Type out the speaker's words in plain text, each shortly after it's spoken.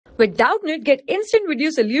With Doubtnut, get instant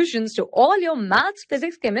video solutions to all your maths,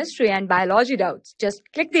 physics, chemistry, and biology doubts. Just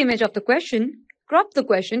click the image of the question, crop the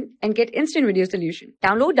question, and get instant video solution.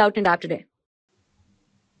 Download Doubtnut app today.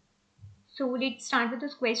 So let's start with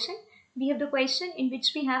this question. We have the question in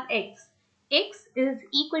which we have x. X is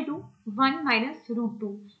equal to 1 minus root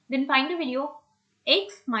 2. Then find the value of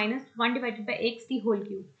x minus 1 divided by x the whole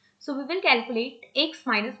cube. So we will calculate x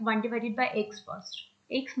minus 1 divided by x first.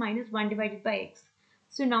 X minus 1 divided by x.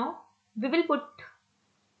 So now we will put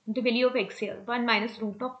the value of x here. 1 minus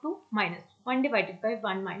root of 2 minus 1 divided by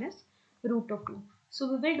 1 minus root of 2. So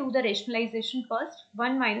we will do the rationalization first.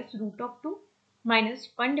 1 minus root of 2 minus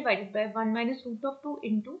 1 divided by 1 minus root of 2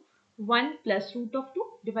 into 1 plus root of 2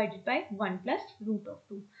 divided by 1 plus root of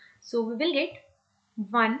 2. So we will get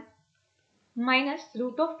 1 minus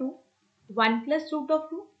root of 2, 1 plus root of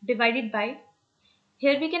 2 divided by,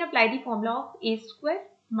 here we can apply the formula of a square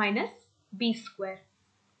minus b square.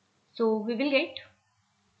 So we will get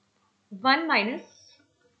 1 minus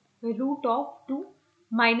root of 2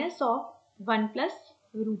 minus of 1 plus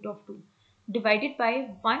root of 2 divided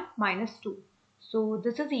by 1 minus 2. So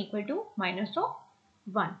this is equal to minus of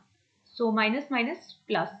 1. So minus minus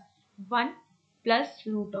plus 1 plus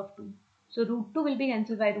root of 2. So root 2 will be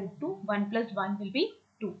cancelled by root 2. 1 plus 1 will be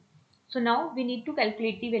 2. So now we need to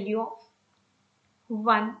calculate the value of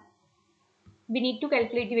 1. We need to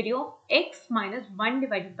calculate the value of x minus 1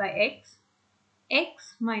 divided by x.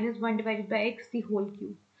 X minus 1 divided by x the whole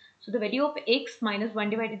cube. So the value of x minus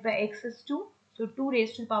 1 divided by x is 2. So 2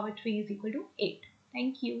 raised to the power 3 is equal to 8.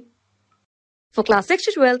 Thank you. For class 6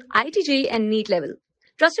 to 12, IIT JEE and NEET level.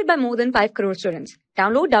 Trusted by more than 5 crore students.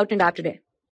 Download Doubtnut app today.